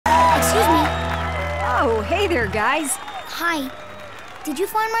Oh, hey there, guys. Hi. Did you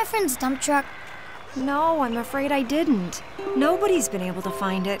find my friend's dump truck? No, I'm afraid I didn't. Nobody's been able to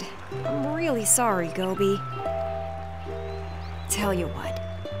find it. I'm really sorry, Goby. Tell you what,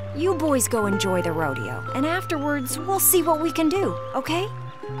 you boys go enjoy the rodeo, and afterwards we'll see what we can do, okay?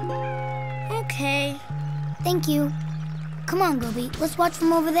 Okay. Thank you. Come on, Goby. Let's watch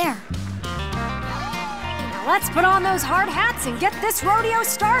from over there. Now let's put on those hard hats and get this rodeo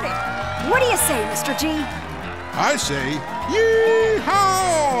started. What do you say, Mr. G? I say,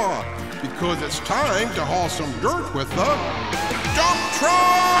 yee-haw! Because it's time to haul some dirt with the dump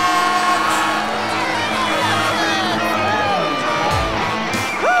trucks!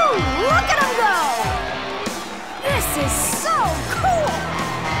 Woo! Look at them go! This is so cool!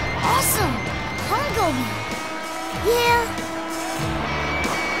 Awesome! Huh, Goby? Yeah.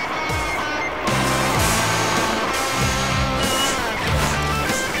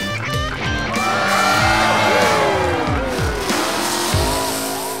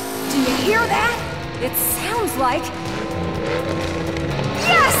 Hear that? It sounds like...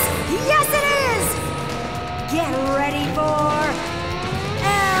 Yes! Yes, it is! Get ready for...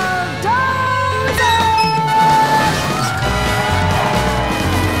 Bulldozer!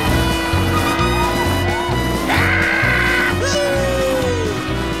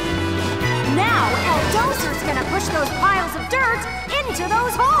 Now, Bulldozer's gonna push those piles of dirt into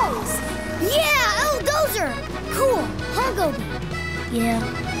those holes! Yeah, Bulldozer! Cool, huh, Goby? Yeah.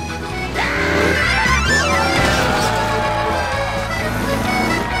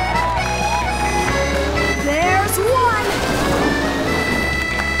 There's one!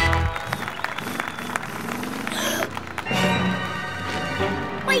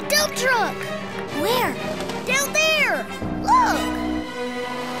 My dump truck! Where? Down there! Look!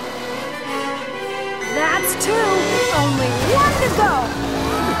 That's two. Only one to go.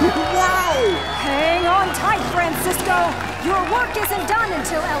 Wow! Hang on tight, Francisco. Your work isn't done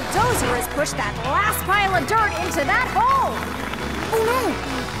until Bulldozer has pushed that last pile of dirt into that hole. Oh no!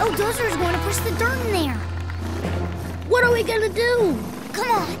 Bulldozer is going to push the dirt in there. What are we gonna do? Come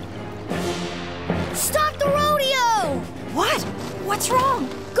on! Stop the rodeo! What? What's wrong?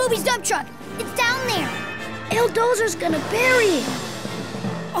 Goby's dump truck. It's down there. Bulldozer's gonna bury it.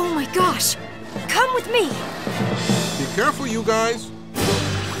 Oh my gosh. Come with me. Be careful, you guys.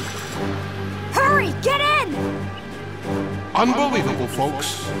 Hurry, get in! Unbelievable,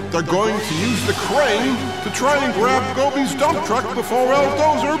 folks. They're going to use the crane to try and grab Goby's dump truck before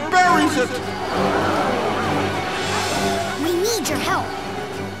Bulldozer buries it. We need your help.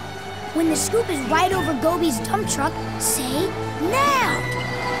 When the scoop is right over Goby's dump truck, say now!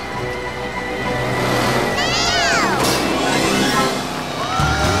 Now!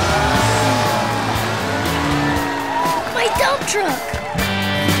 My dump truck!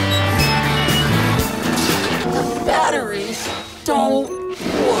 The batteries don't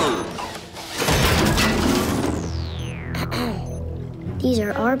work. These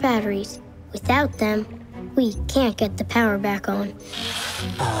are our batteries. Without them, we can't get the power back on.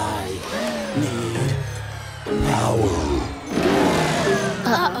 I need power.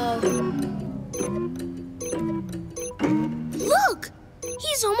 Uh-oh. Look!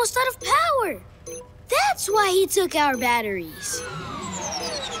 He's almost out of power. That's why he took our batteries.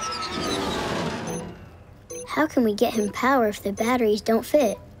 How can we get him power if the batteries don't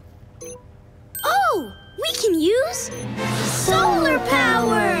fit? Oh! We can use solar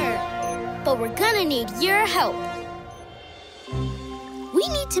power! But we're gonna need your help. We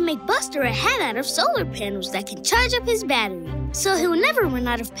need to make Buster a hat out of solar panels that can charge up his battery, so he'll never run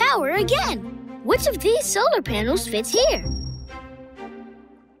out of power again. Which of these solar panels fits here?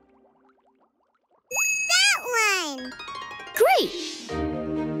 That one! Great!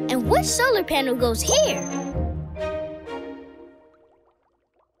 And which solar panel goes here?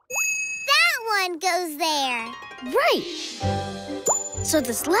 That one goes there. Right! So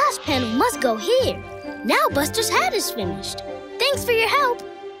this last panel must go here. Now Buster's hat is finished. Thanks for your help.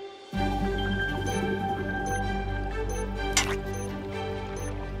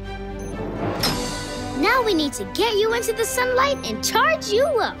 Now we need to get you into the sunlight and charge you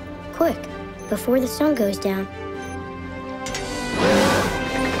up. Quick, before the sun goes down.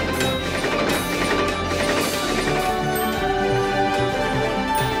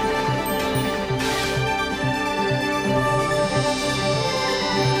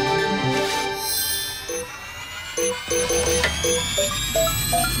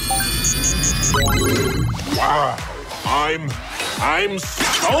 Wow! I'm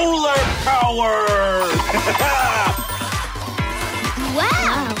solar powered!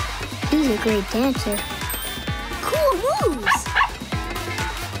 Wow! He's a great dancer. Cool moves!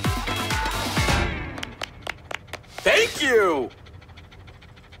 Thank you!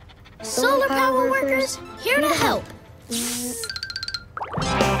 Solar power workers, here to help.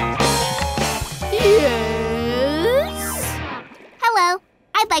 Yes? Hello.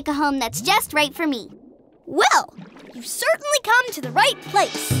 I'd like a home that's just right for me. Well, you've certainly come to the right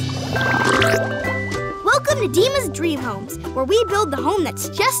place. Welcome to Deema's Dream Homes, where we build the home that's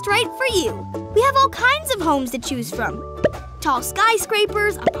just right for you. We have all kinds of homes to choose from. Tall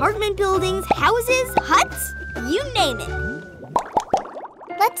skyscrapers, apartment buildings, houses, huts, you name it.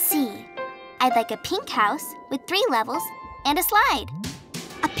 Let's see. I'd like a pink house with 3 levels and a slide.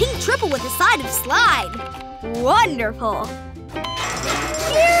 A pink triple with a side of slide. Wonderful.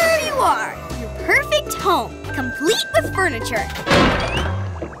 Here you are, your perfect home, complete with furniture.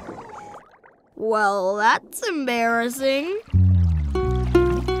 Well, that's embarrassing.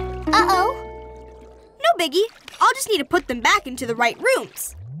 Uh-oh. No biggie. I'll just need to put them back into the right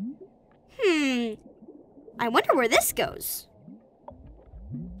rooms. I wonder where this goes.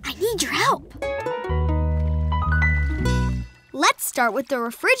 I need your help. Let's start with the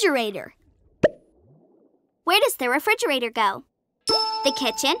refrigerator. Where does the refrigerator go? The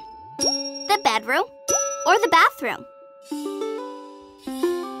kitchen, the bedroom, or the bathroom?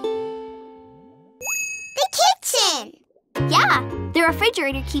 The kitchen! Yeah, the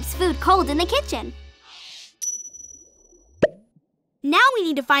refrigerator keeps food cold in the kitchen. Now we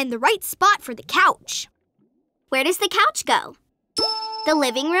need to find the right spot for the couch. Where does the couch go? The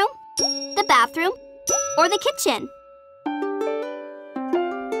living room, the bathroom, or the kitchen?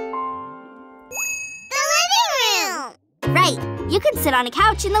 The living room! Right, you can sit on a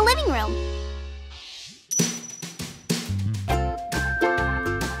couch in the living room.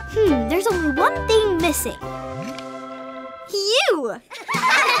 There's only one thing missing. You!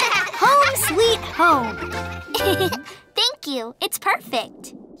 Home sweet home. Thank you, it's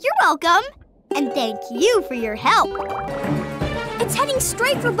perfect. You're welcome. And thank you for your help. It's heading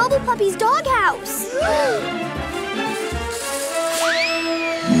straight for Bubble Puppy's doghouse.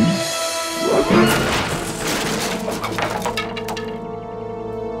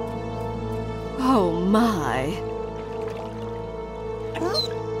 Oh, my.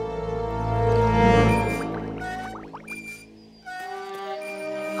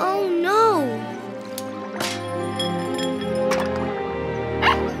 Oh, no.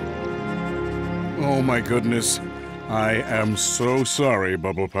 Oh, my goodness. I am so sorry,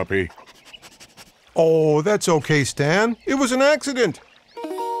 Bubble Puppy. Oh, that's okay, Stan. It was an accident.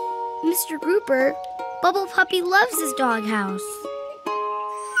 Mr. Grouper, Bubble Puppy loves his doghouse.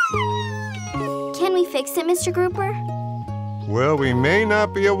 Can we fix it, Mr. Grouper? Well, we may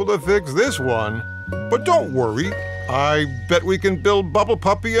not be able to fix this one, but don't worry. I bet we can build Bubble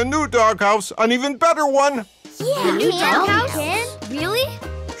Puppy a new doghouse, an even better one. Yeah, a new doghouse? Really?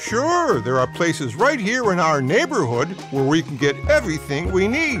 Sure, there are places right here in our neighborhood where we can get everything we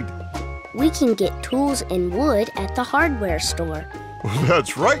need. We can get tools and wood at the hardware store.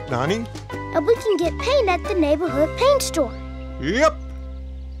 That's right, Nani. And we can get paint at the neighborhood paint store. Yep.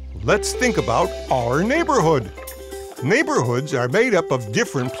 Let's think about our neighborhood. Neighborhoods are made up of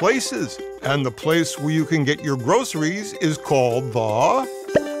different places, and the place where you can get your groceries is called the...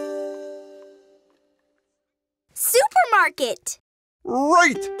 Supermarket.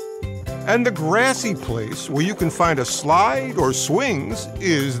 Right! And the grassy place where you can find a slide or swings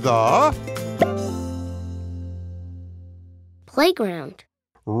is the... Playground.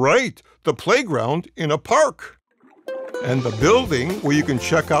 Right, the playground in a park. And the building where you can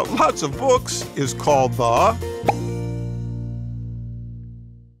check out lots of books is called the...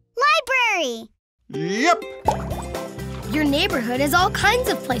 Library. Yep! Your neighborhood has all kinds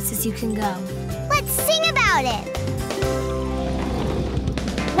of places you can go. Let's sing about it.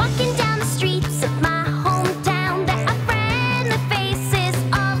 Walking down the streets of my hometown, there are friendly faces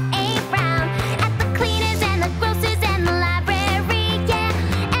all around. At the cleaners and the grocers and the library, yeah,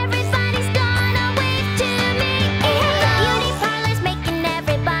 everybody's gonna wave to me. The beauty parlor's making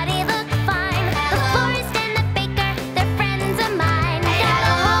everybody look fine. The florist and the baker, they're friends of mine. Got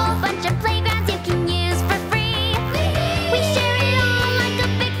a whole bunch of playgrounds you can use for free. We share it all like a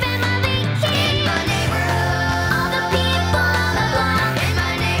big family. In my neighborhood, all the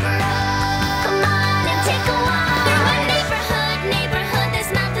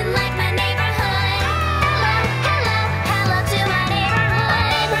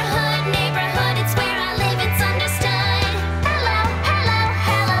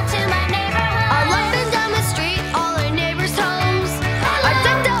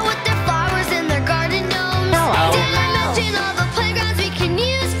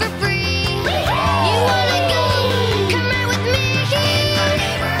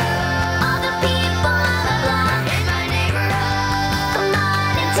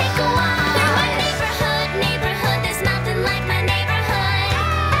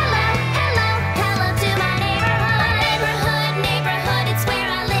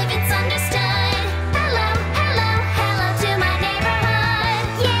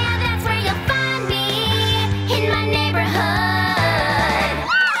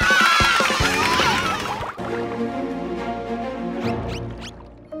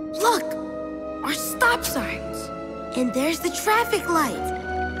stop signs. And there's the traffic light.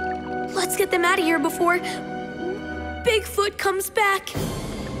 Let's get them out of here before Bigfoot comes back.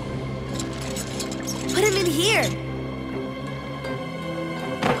 Put him in here.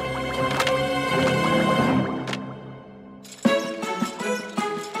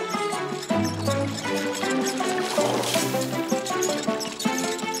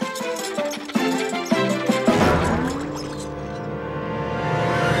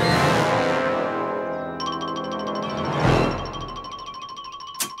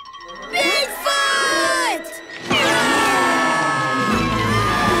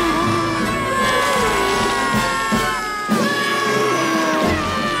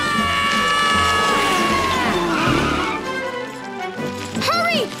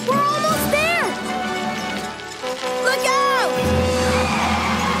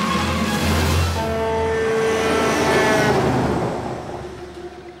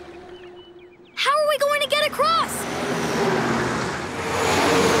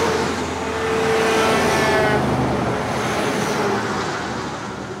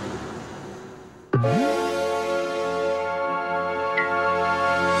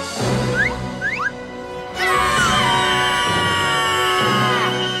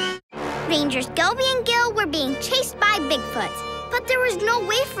 Rangers Goby and Gil were being chased by Bigfoot, but there was no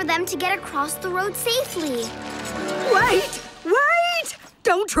way for them to get across the road safely. Wait! Wait!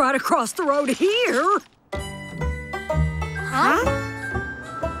 Don't try to cross the road here! Huh?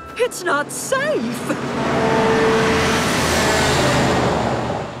 It's not safe!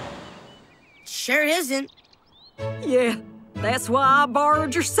 Sure isn't. Yeah, that's why I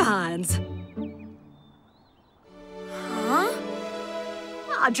borrowed your signs. Huh?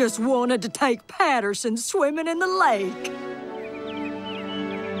 I just wanted to take Patterson swimming in the lake.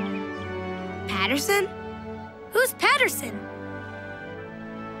 Patterson? Who's Patterson?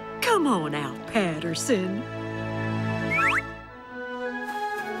 Come on out, Patterson.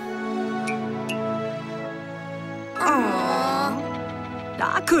 Aww.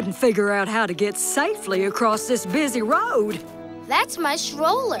 I couldn't figure out how to get safely across this busy road. That's my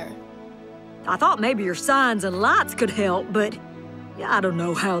stroller. I thought maybe your signs and lights could help, but I don't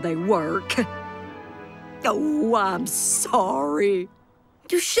know how they work. Oh, I'm sorry.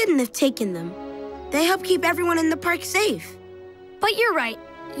 You shouldn't have taken them. They help keep everyone in the park safe. But you're right.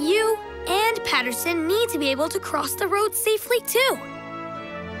 You and Patterson need to be able to cross the road safely, too.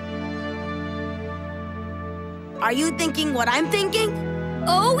 Are you thinking what I'm thinking?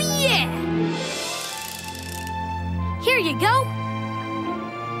 Oh, yeah! Here you go.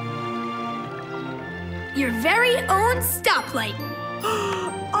 Your very own stoplight.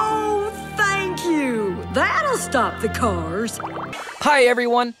 Oh, thank you. That'll stop the cars. Hi,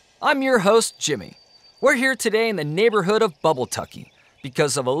 everyone. I'm your host, Jimmy. We're here today in the neighborhood of Bubble Tucky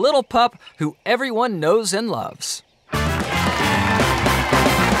because of a little pup who everyone knows and loves.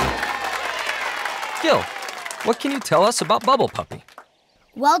 Gil, what can you tell us about Bubble Puppy?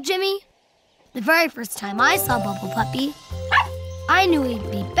 Well, Jimmy, the very first time I saw Bubble Puppy, I knew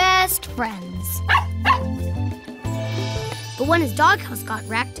we'd be best friends. But when his doghouse got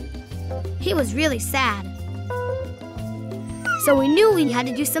wrecked, he was really sad. So we knew we had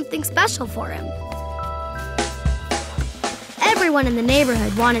to do something special for him. Everyone in the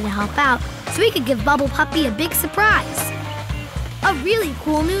neighborhood wanted to help out so we could give Bubble Puppy a big surprise. A really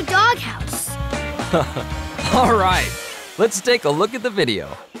cool new doghouse. All right, let's take a look at the video.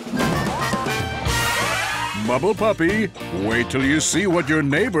 Bubble Puppy, wait till you see what your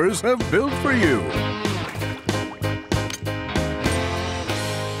neighbors have built for you.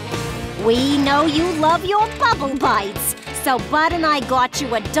 We know you love your bubble bites, so Bud and I got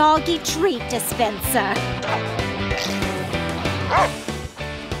you a doggy treat dispenser.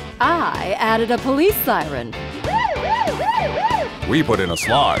 I added a police siren. We put in a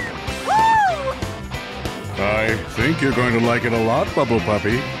slide. I think you're going to like it a lot, Bubble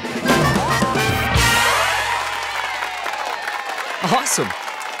Puppy. Awesome.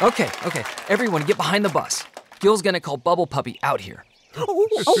 Okay, everyone get behind the bus. Gil's gonna call Bubble Puppy out here.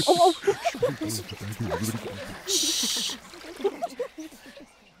 Shh.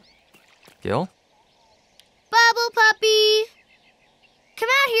 Gil? Bubble Puppy! Come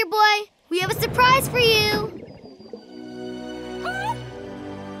out here, boy. We have a surprise for you.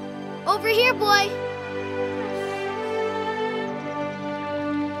 Over here, boy.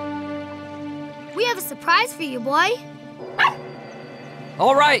 We have a surprise for you, boy.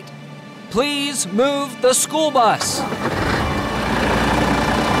 All right, please move the school bus.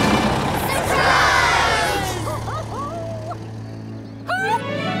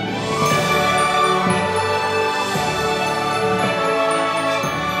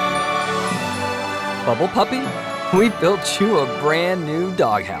 Bubble Puppy, we built you a brand new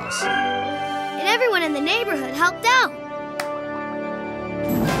doghouse. And everyone in the neighborhood helped out.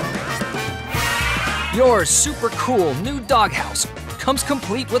 Your super cool new doghouse comes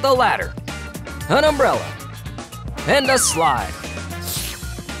complete with a ladder, an umbrella, and a slide.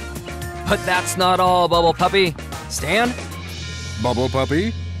 But that's not all, Bubble Puppy. Stan? Bubble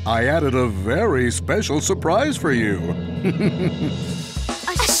Puppy, I added a very special surprise for you.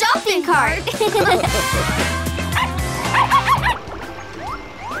 A shopping cart!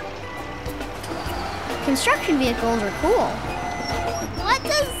 Construction vehicles are cool. What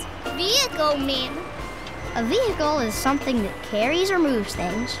does vehicle mean? A vehicle is something that carries or moves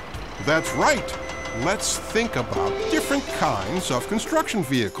things. That's right. Let's think about different kinds of construction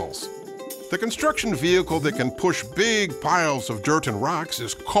vehicles. The construction vehicle that can push big piles of dirt and rocks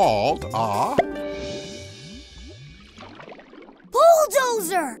is called a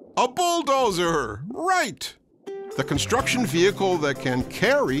bulldozer! A bulldozer, right. The construction vehicle that can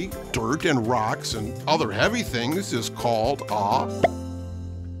carry dirt and rocks and other heavy things is called a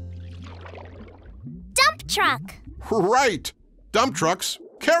dump truck. Right. Dump trucks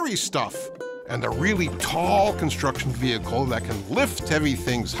carry stuff. And a really tall construction vehicle that can lift heavy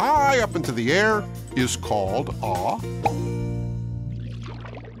things high up into the air is called a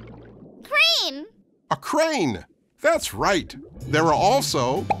crane. A crane. That's right. There are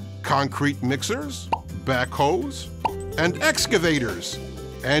also concrete mixers, backhoes, and excavators.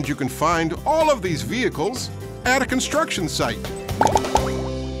 And you can find all of these vehicles at a construction site.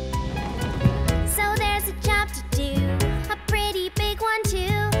 So there's a job to do, a pretty big one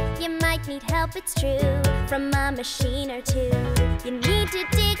too. You might need help, it's true, from a machine or two. You need to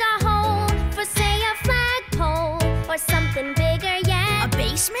dig a hole for, say, a flagpole, or something bigger yet. A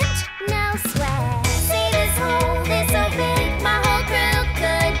basement? No sweat. See this hole, this so big, my whole crew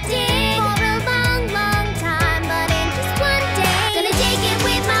could dig for a long, long time, but in just one day. Gonna dig it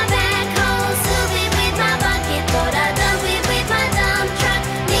with my backhoe, scoop it with my bucket, gonna dump it with my dump truck,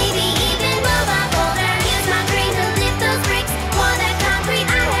 maybe even robot boulder. Use my crane to lift those bricks, pour that concrete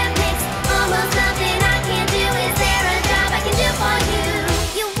I have mixed. Almost nothing I can do. Is there a job I can do for you?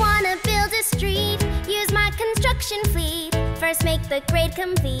 You wanna build a street? Use my construction fleet. First make the grade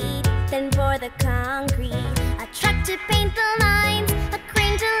complete, then pour the concrete. A truck to paint the lines, a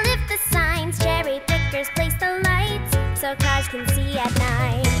crane to lift the signs. Cherry pickers place the lights, so cars can see at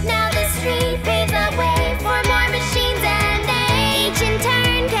night. Now the street paves the way for more machines, and they each in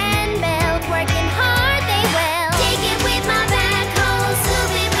turn can build. Working hard they will. Dig it with my backhoe,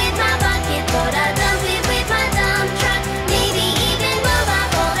 scoop it with my bucket, gonna dump it with my dump truck, maybe even robot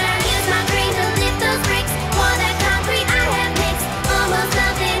boulder. Use my crane to lift those bricks, pour that concrete I have mixed. Almost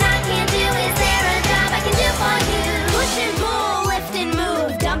nothing I can do. Is there a job I can do for you? Push and pull, lift and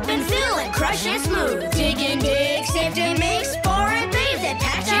move, dump and fill and crush and smooth. Dig and dig, save and mix, pour and pave, then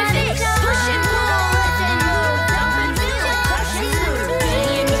patch and fix. Push and pull, lift and move, dump and fill and crush and smooth.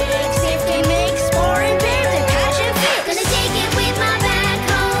 Dig and dig, save and mix, pour and pave, then patch and fix. Gonna dig it with my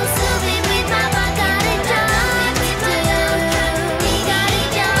backhoe, scoop it with my bucket, got a job to do. We got a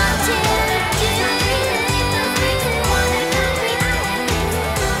job to do.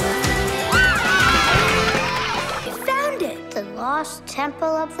 You found it. The lost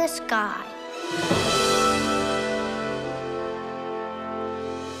temple of the sky.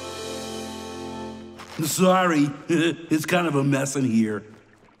 Sorry, it's kind of a mess in here.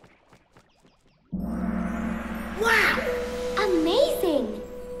 Wow! Amazing!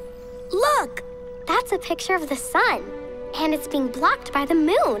 Look! That's a picture of the sun, and it's being blocked by the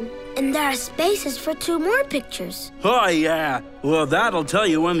moon. And there are spaces for 2 more pictures. Oh, yeah. Well, that'll tell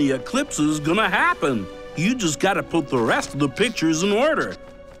you when the eclipse is gonna happen. You just gotta put the rest of the pictures in order.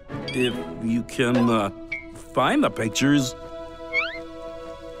 If you can, find the pictures.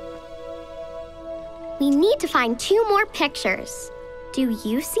 We need to find 2 more pictures. Do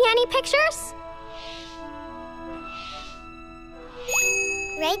you see any pictures?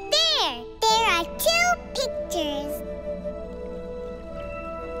 Right there. There are 2 pictures.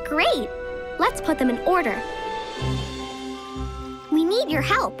 Great! Let's put them in order. We need your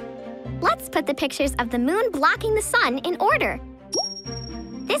help. Let's put the pictures of the moon blocking the sun in order.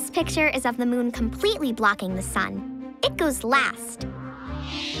 This picture is of the moon completely blocking the sun. It goes last.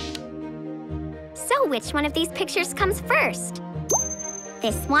 So which one of these pictures comes first?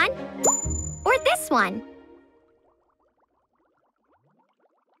 This one or this one?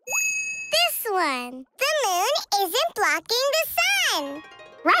 This one. The moon isn't blocking the sun.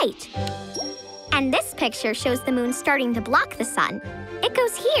 Right. And this picture shows the moon starting to block the sun. It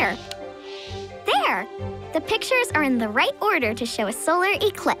goes here. There. The pictures are in the right order to show a solar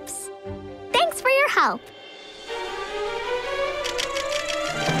eclipse. Thanks for your help.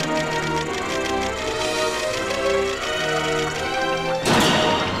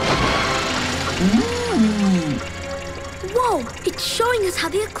 Whoa, it's showing us how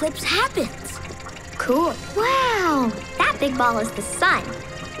the eclipse happens. Cool. Wow, that big ball is the sun.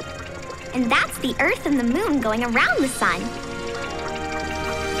 And that's the Earth and the moon going around the sun.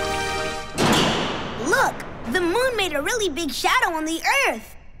 Look, the moon made a really big shadow on the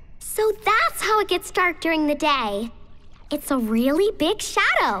Earth. So that's how it gets dark during the day. It's a really big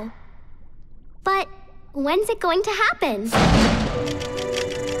shadow. But when's it going to happen?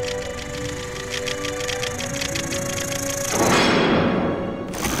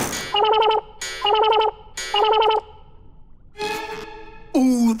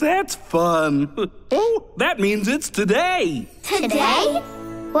 Ooh, that's fun. Oh, that means it's today. Today?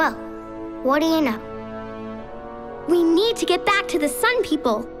 Well, what do you know? We need to get back to the sun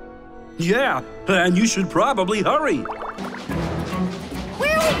people. Yeah, and you should probably hurry.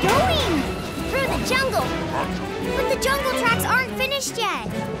 Where are we going? Through the jungle. But the jungle tracks aren't finished yet.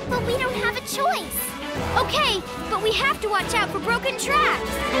 But we don't have a choice. Okay, but we have to watch out for broken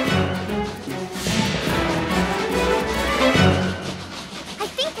tracks. I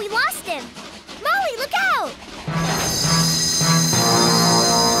think we lost him. Molly, look out!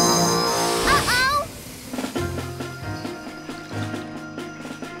 Uh-oh!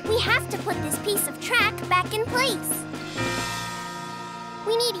 We have to put this piece of track back in place.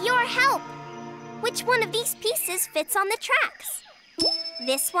 We need your help. Which one of these pieces fits on the tracks?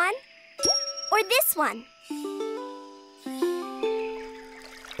 This one or this one?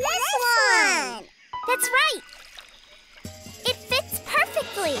 This one! That's right. It fits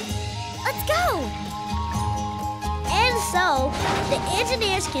perfectly. Let's go. And so, the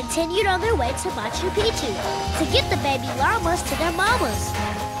engineers continued on their way to Machu Picchu to get the baby llamas to their mamas.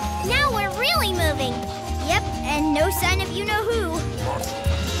 Now we're really moving. Yep, and no sign of you-know-who.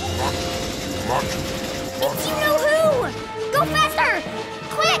 It's you-know-who! Go faster!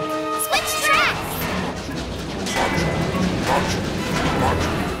 Quick! Switch tracks!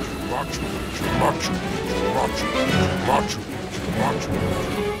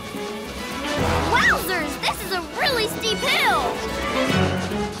 Wowzers! This is a really steep hill!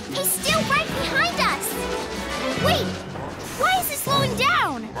 He's still right behind us! Wait! Why is it slowing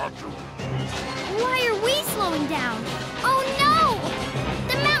down? Why are we slowing down? Oh no!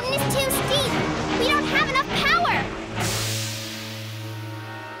 The mountain is too steep! We don't have enough power!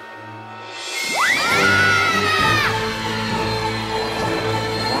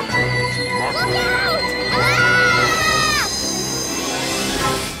 Look out!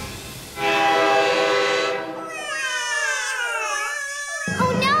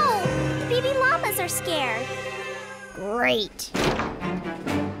 Oh no! The baby llamas are scared. Great.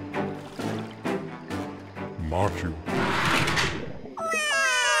 Machu.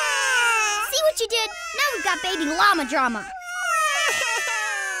 See what you did? Now we've got baby llama drama.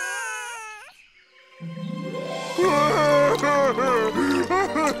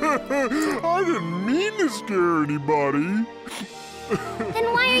 I didn't mean to scare anybody. Then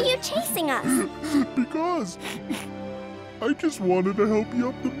why are you chasing us? Because I just wanted to help you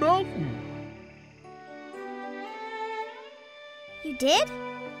up the mountain. You did?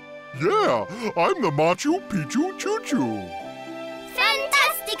 Yeah, I'm the Machu Picchu Choo-Choo.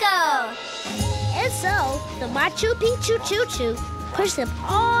 Fantastico! And so, the Machu Picchu Choo-Choo pushed them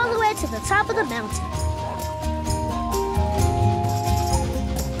all the way to the top of the mountain.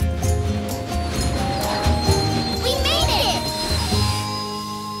 We made it!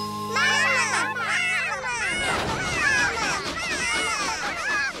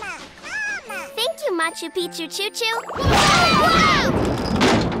 Thank you, Machu Picchu Choo-Choo.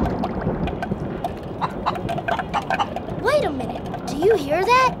 Wait a minute. Do you hear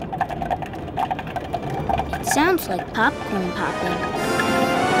that? It sounds like popcorn popping.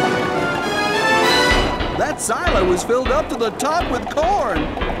 That silo is filled up to the top with corn,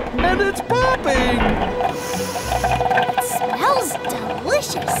 and it's popping! It smells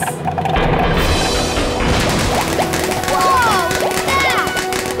delicious. Whoa! That!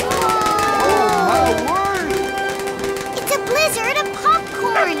 Oh, my word! It's a blizzard of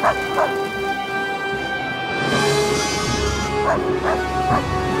popcorn!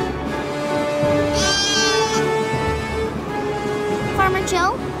 Farmer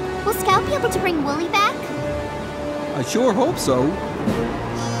Joe, will Scout be able to bring Wooly back? I sure hope so.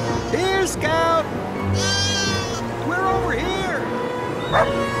 Here, Scout! We're over here!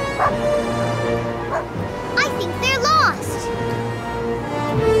 I think they're lost!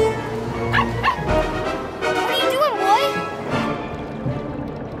 What are you doing, boy?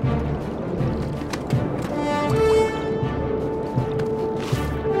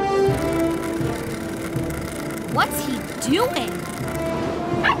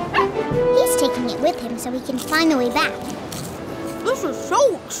 so we can find the way back. This is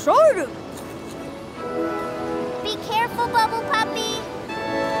so exciting! Be careful, Bubble Puppy.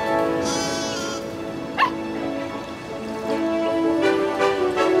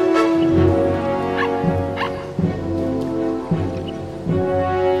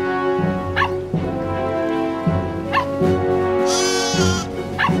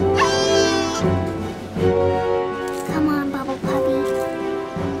 Come on, Bubble Puppy.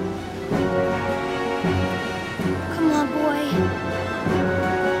 Come on, boy.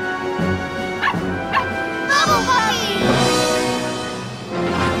 Bubble Puppy!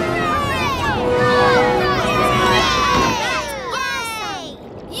 Yay!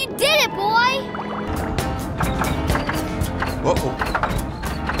 You did it, boy! Uh-oh.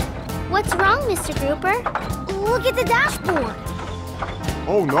 What's wrong, Mr. Grouper? Look at the dashboard.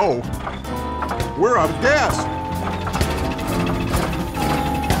 Oh, no. We're out of gas.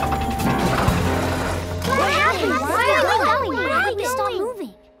 What happened? Why did we stop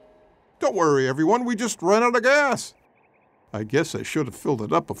moving? Don't worry, everyone. We just ran out of gas. I guess I should have filled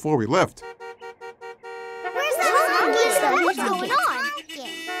it up before we left. Where's that? What's going on?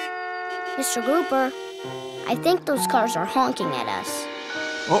 Mr. Grouper, I think those cars are honking at us.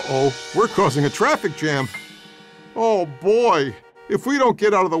 Uh-oh. We're causing a traffic jam. Oh, boy. If we don't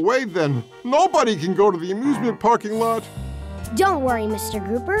get out of the way, then nobody can go to the amusement parking lot. Don't worry, Mr.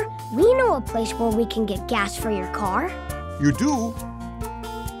 Grouper. We know a place where we can get gas for your car. You do?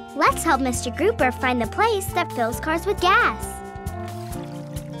 Let's help Mr. Grouper find the place that fills cars with gas.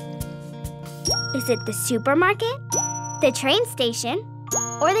 Is it the supermarket, the train station,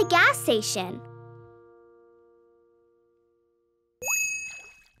 or the gas station?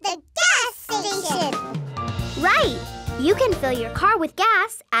 The gas station. Right! You can fill your car with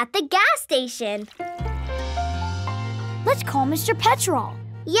gas at the gas station. Let's call Mr. Petrol.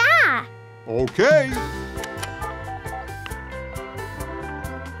 Yeah! Okay.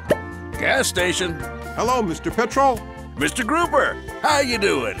 Gas station. Hello, Mr. Petrol. Mr. Grouper, how you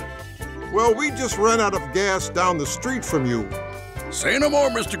doing? Well, we just ran out of gas down the street from you. Say no more,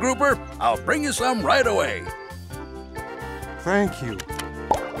 Mr. Grouper. I'll bring you some right away. Thank you.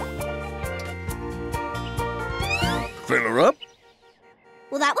 Fill her up.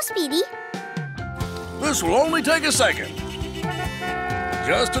 Well, that was speedy. This will only take a second.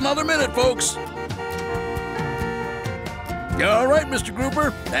 Just another minute, folks. All right, Mr.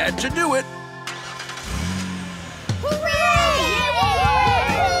 Grouper, that should do it.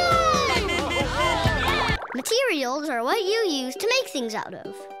 Materials are what you use to make things out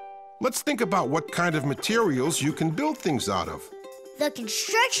of. Let's think about what kind of materials you can build things out of. The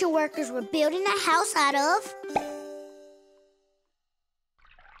construction workers were building a house out of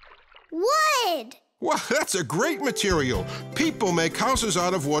wood. Wow, that's a great material. People make houses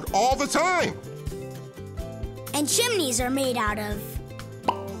out of wood all the time. And chimneys are made out of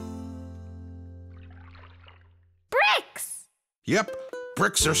bricks. Yep,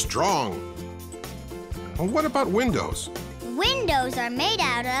 bricks are strong. Well, what about windows? Windows are made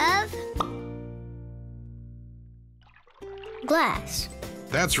out of glass.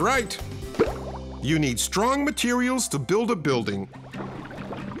 That's right. You need strong materials to build a building.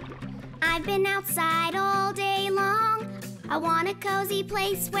 I've been outside all day long. I want a cozy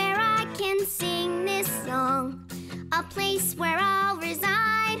place where I can sing this song. A place where I'll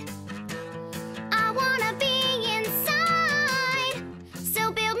reside. I wanna be inside.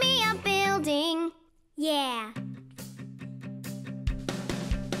 So build me a building, yeah.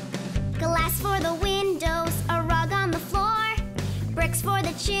 Glass for the windows, a rug on the floor. Bricks for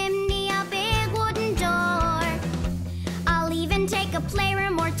the chimney, a big wooden door. I'll even take a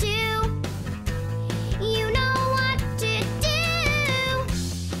playroom or two. You know what to do.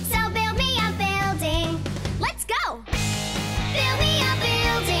 So build me a building. Let's go. Build me a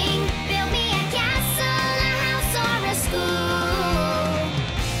building. Build me a castle, a house, or a school.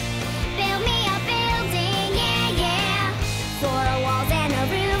 Build me a building, yeah, yeah. 4 walls and a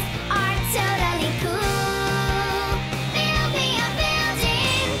roof are totally cool. Build me a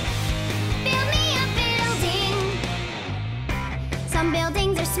building. Build me a building. Some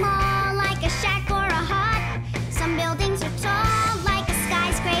buildings are small, like a shack or a hut. Some buildings are tall, like a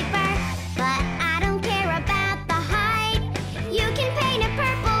skyscraper. But I don't care about the height. You can paint it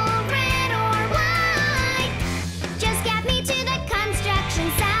purple, red, or white. Just get me to the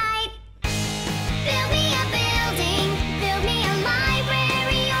construction site. Build me a building. Build me a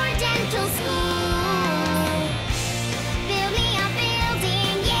library or dental school. Build me a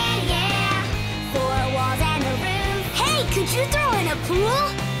building, yeah, yeah. 4 walls and a roof. Hey, could you throw in a pool?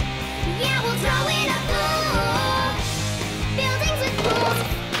 Yeah, we'll throw in a pool. Buildings with pools,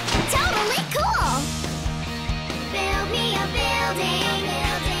 totally cool.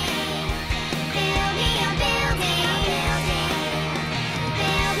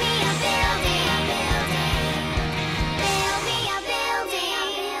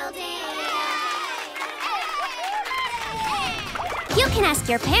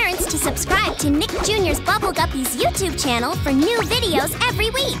 your parents to subscribe to Nick Jr.'s Bubble Guppies YouTube channel for new videos every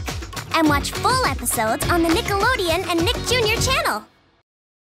week. And watch full episodes on the Nickelodeon and Nick Jr. channel.